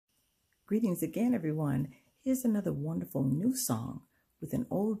Greetings again, everyone. Here's another wonderful new song with an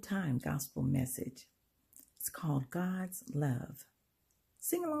old-time gospel message. It's called God's Love.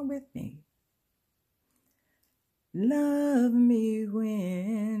 Sing along with me. Love me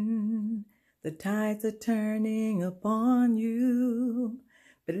when the tides are turning upon you.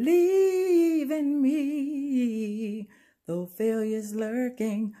 Believe in me, though failure's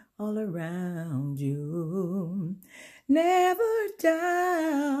lurking all around you. Never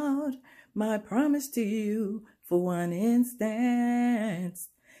doubt my promise to you for one instant.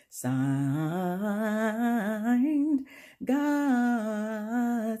 Signed,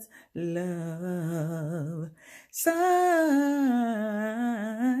 God's love. Signed,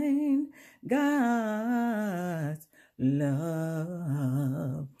 God's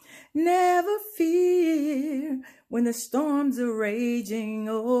love. Never fear when the storms are raging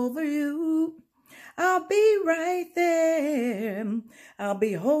over you. I'll be right there. I'll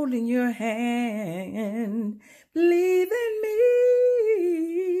be holding your hand. Believe in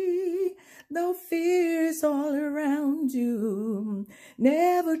me, though fear's all around you.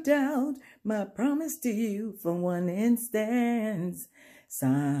 Never doubt my promise to you for one instant.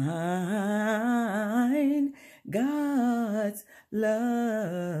 Sign God's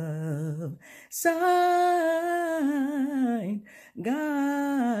love. Sign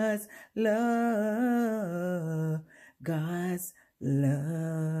God's love. God's love.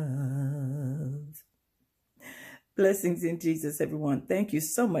 Blessings in Jesus, everyone. Thank you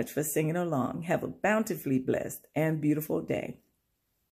so much for singing along. Have a bountifully blessed and beautiful day.